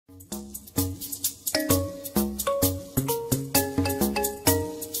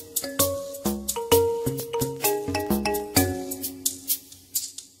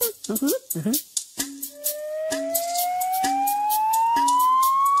Hi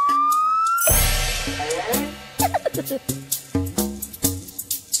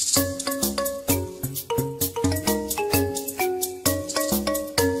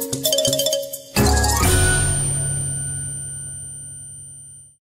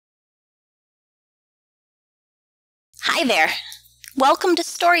there. Welcome to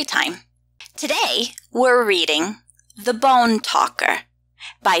Storytime. Today we're reading The Bone Talker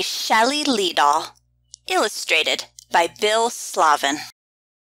by Shelley Leedahl, illustrated by Bill Slavin.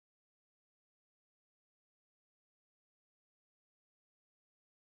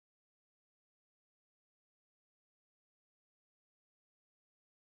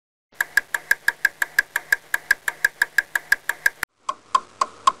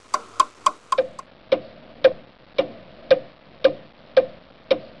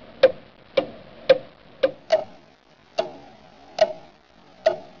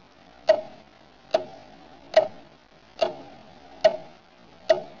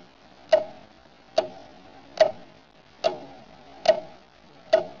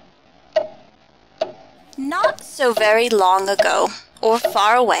 Not so very long ago, or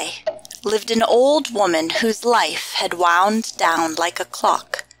far away, lived an old woman whose life had wound down like a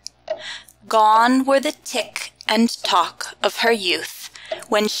clock. Gone were the tick and talk of her youth,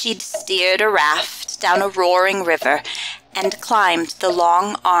 when she'd steered a raft down a roaring river and climbed the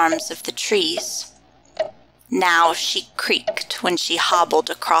long arms of the trees. Now she creaked when she hobbled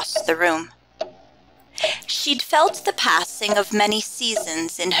across the room. She'd felt the passing of many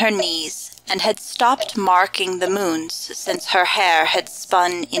seasons in her knees, and had stopped marking the moons since her hair had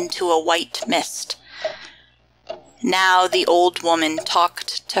spun into a white mist. Now the old woman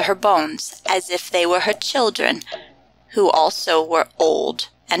talked to her bones as if they were her children, who also were old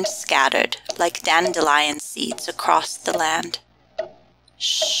and scattered like dandelion seeds across the land.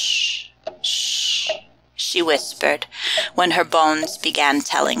 "Shh, shh," she whispered when her bones began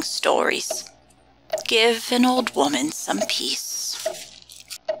telling stories. "Give an old woman some peace."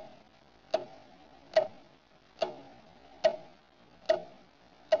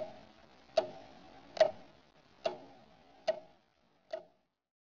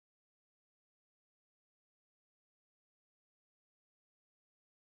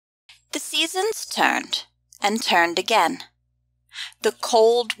 The seasons turned, and turned again. The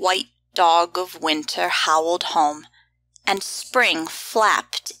cold white dog of winter howled home, and spring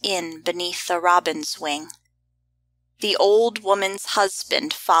flapped in beneath a robin's wing. The old woman's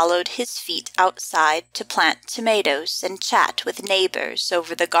husband followed his feet outside to plant tomatoes and chat with neighbors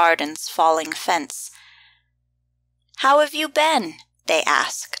over the garden's falling fence. "How have you been?" they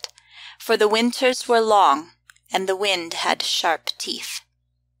asked, for the winters were long, and the wind had sharp teeth.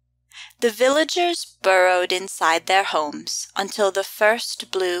 The villagers burrowed inside their homes until the first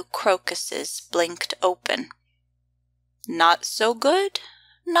blue crocuses blinked open. "Not so good,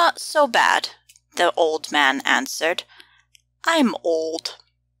 not so bad," the old man answered. "I'm old."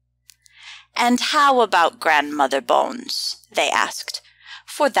 "And how about Grandmother Bones?" they asked,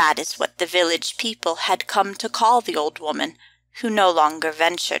 for that is what the village people had come to call the old woman, who no longer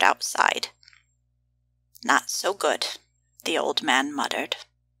ventured outside. "Not so good," the old man muttered.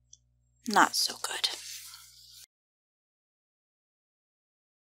 "Not so good."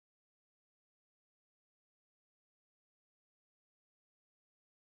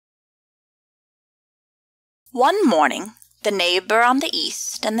 One morning, the neighbor on the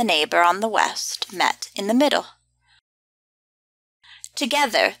east and the neighbor on the west met in the middle.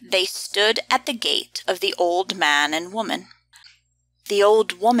 Together they stood at the gate of the old man and woman. "The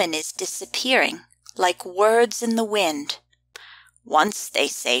old woman is disappearing, like words in the wind. Once they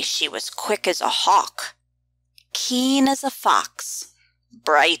say she was quick as a hawk, keen as a fox,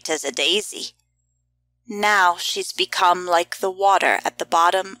 bright as a daisy. Now she's become like the water at the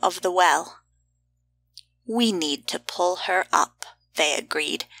bottom of the well." "We need to pull her up," they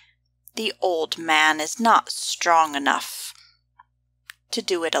agreed. "The old man is not strong enough to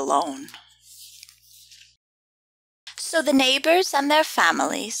do it alone." So the neighbors and their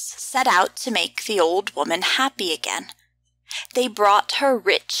families set out to make the old woman happy again. They brought her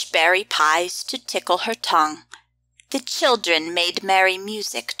rich berry pies to tickle her tongue. The children made merry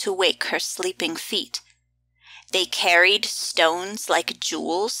music to wake her sleeping feet. They carried stones like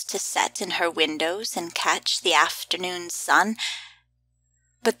jewels to set in her windows and catch the afternoon sun.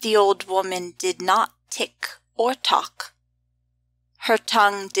 But the old woman did not tick or talk. Her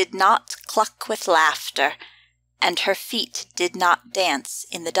tongue did not cluck with laughter, and her feet did not dance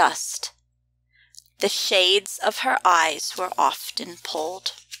in the dust. The shades of her eyes were often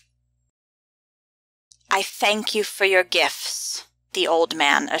pulled. "I thank you for your gifts," the old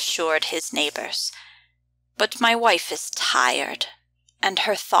man assured his neighbors. "But my wife is tired, and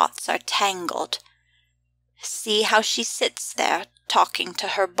her thoughts are tangled. See how she sits there talking to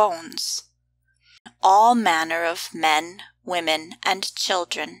her bones." All manner of men, women, and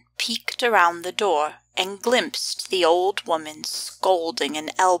children peeked around the door and glimpsed the old woman scolding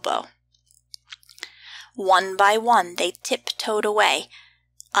an elbow. One by one they tiptoed away,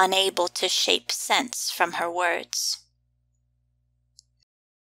 unable to shape sense from her words.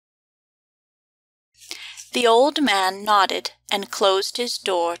 The old man nodded and closed his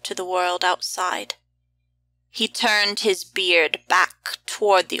door to the world outside. He turned his beard back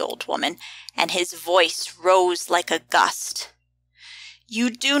toward the old woman, and his voice rose like a gust. "You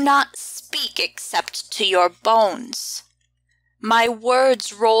do not speak except to your bones. My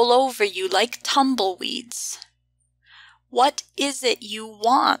words roll over you like tumbleweeds. What is it you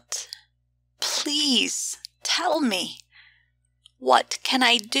want? Please tell me. What can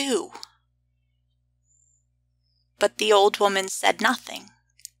I do?" But the old woman said nothing,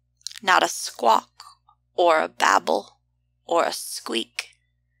 not a squawk, or a babble, or a squeak.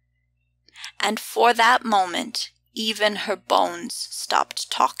 And for that moment, even her bones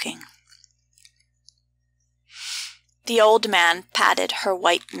stopped talking. The old man patted her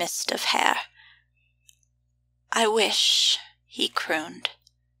white mist of hair. "I wish," he crooned,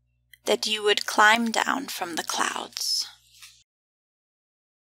 "that you would climb down from the clouds."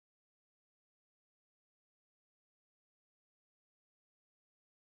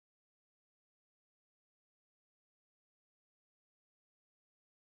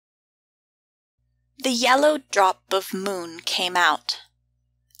 The yellow drop of moon came out.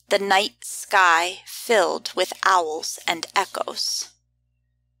 The night sky filled with owls and echoes.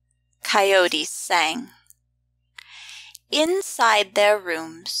 Coyotes sang. Inside their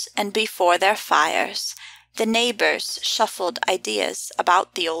rooms and before their fires, the neighbors shuffled ideas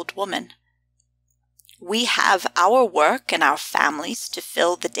about the old woman. "We have our work and our families to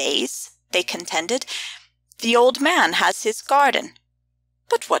fill the days," they contended. "The old man has his garden.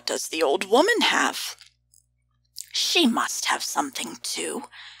 But what does the old woman have? She must have something too.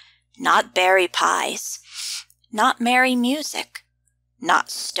 Not berry pies, not merry music,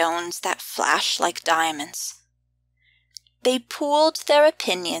 not stones that flash like diamonds." They pooled their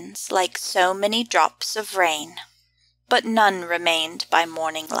opinions like so many drops of rain, but none remained by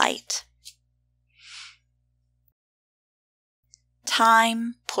morning light.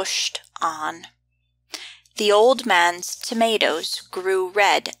 Time pushed on. The old man's tomatoes grew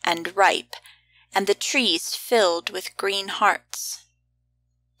red and ripe, and the trees filled with green hearts.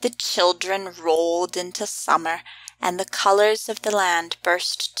 The children rolled into summer, and the colors of the land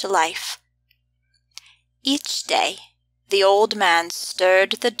burst to life. Each day, the old man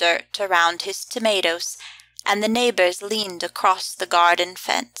stirred the dirt around his tomatoes, and the neighbors leaned across the garden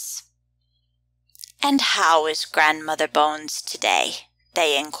fence. "And how is Grandmother Bones today?"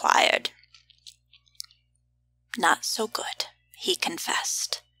 they inquired. "Not so good," he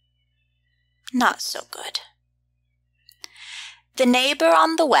confessed. "Not so good." The neighbor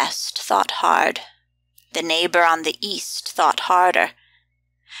on the west thought hard. The neighbor on the east thought harder.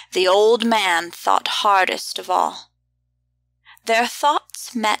 The old man thought hardest of all. Their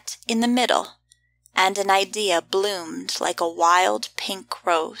thoughts met in the middle, and an idea bloomed like a wild pink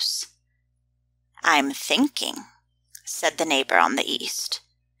rose. "I'm thinking," said the neighbor on the east.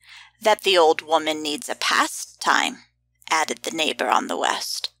 "That the old woman needs a pastime," added the neighbor on the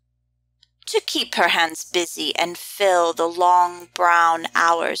west. "To keep her hands busy and fill the long brown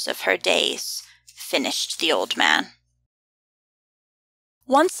hours of her days," finished the old man.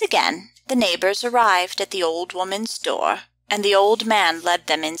 Once again, the neighbors arrived at the old woman's door, and the old man led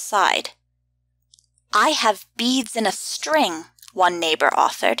them inside. "I have beads in a string," one neighbor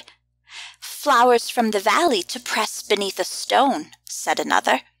offered. "Flowers from the valley to press beneath a stone," said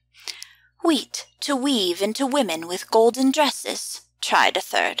another. "Wheat to weave into women with golden dresses," tried a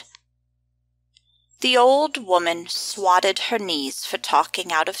third. The old woman swatted her knees for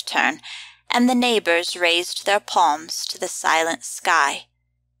talking out of turn, and the neighbors raised their palms to the silent sky.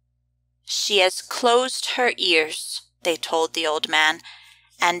 "She has closed her ears," they told the old man,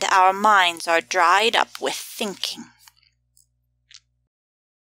 "and our minds are dried up with thinking."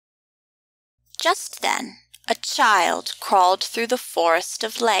 Just then, a child crawled through the forest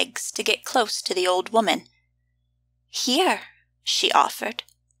of legs to get close to the old woman. "Here," she offered.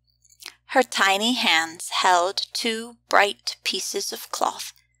 Her tiny hands held 2 bright pieces of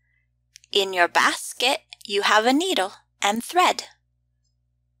cloth. "In your basket you have a needle and thread."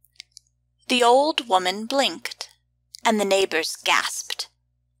 The old woman blinked, and the neighbors gasped.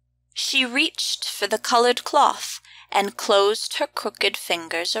 She reached for the colored cloth and closed her crooked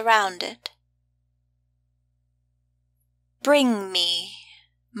fingers around it. "Bring me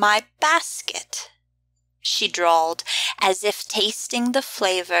my basket," she drawled, as if tasting the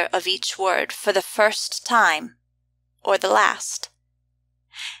flavor of each word for the first time or the last.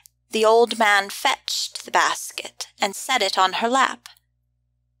 The old man fetched the basket and set it on her lap.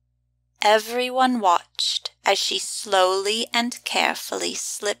 Everyone watched as she slowly and carefully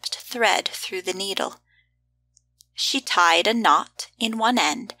slipped thread through the needle. She tied a knot in one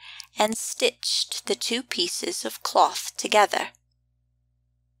end and stitched the two pieces of cloth together.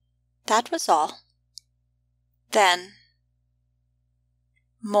 That was all. Then,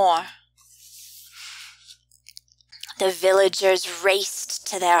 more. The villagers raced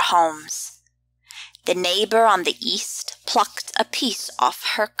to their homes. The neighbor on the east plucked a piece off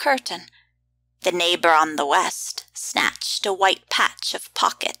her curtain. The neighbor on the west snatched a white patch of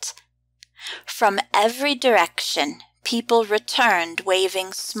pocket. From every direction, people returned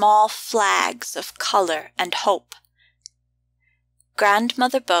waving small flags of color and hope.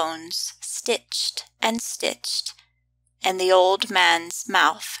 Grandmother Bones stitched and stitched, and the old man's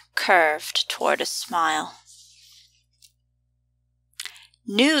mouth curved toward a smile.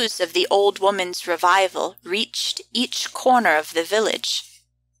 News of the old woman's revival reached each corner of the village.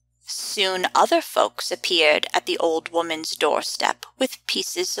 Soon other folks appeared at the old woman's doorstep with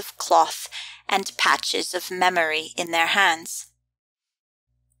pieces of cloth and patches of memory in their hands.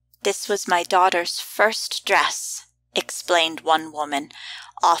 "This was my daughter's first dress," explained one woman,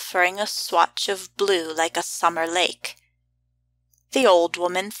 offering a swatch of blue like a summer lake. The old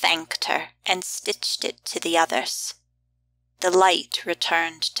woman thanked her and stitched it to the others. The light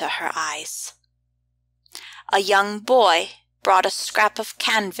returned to her eyes. A young boy brought a scrap of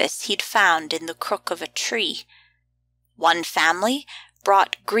canvas he'd found in the crook of a tree. One family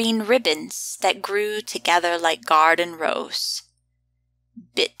brought green ribbons that grew together like garden rows.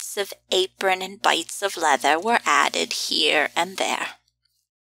 Bits of apron and bites of leather were added here and there.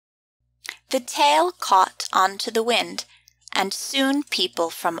 The tale caught onto the wind, and soon people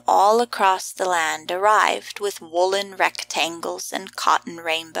from all across the land arrived with woolen rectangles and cotton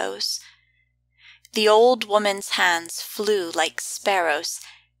rainbows. The old woman's hands flew like sparrows,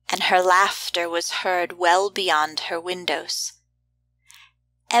 and her laughter was heard well beyond her windows.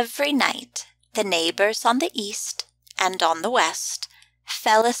 Every night the neighbors on the east and on the west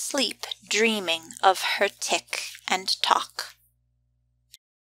fell asleep dreaming of her tick and talk.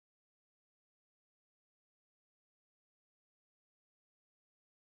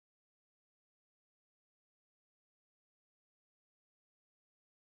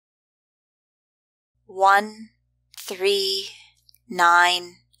 One, 3,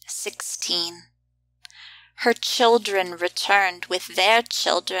 9, 16. Her children returned with their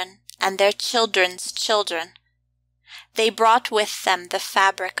children and their children's children. They brought with them the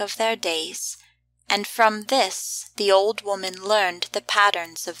fabric of their days, and from this the old woman learned the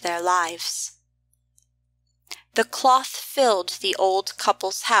patterns of their lives. The cloth filled the old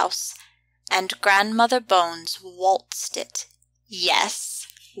couple's house, and Grandmother Bones waltzed it. Yes,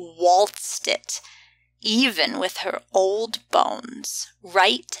 waltzed it, even with her old bones,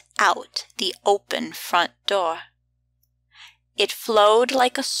 right out the open front door. It flowed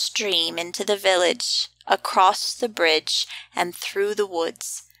like a stream into the village, across the bridge, and through the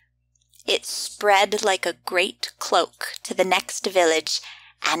woods. It spread like a great cloak to the next village,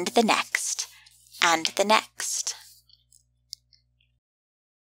 and the next, and the next.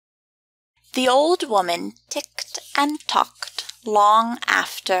 The old woman ticked and talked long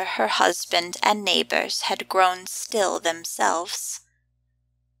after her husband and neighbors had grown still themselves.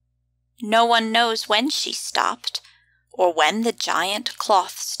 No one knows when she stopped, or when the giant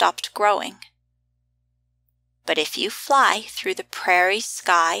cloth stopped growing. But if you fly through the prairie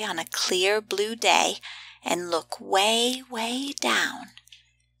sky on a clear blue day and look way, way down,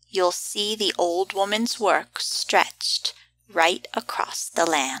 you'll see the old woman's work stretched right across the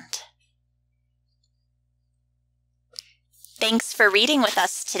land. Thanks for reading with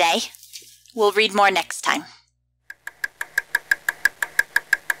us today. We'll read more next time.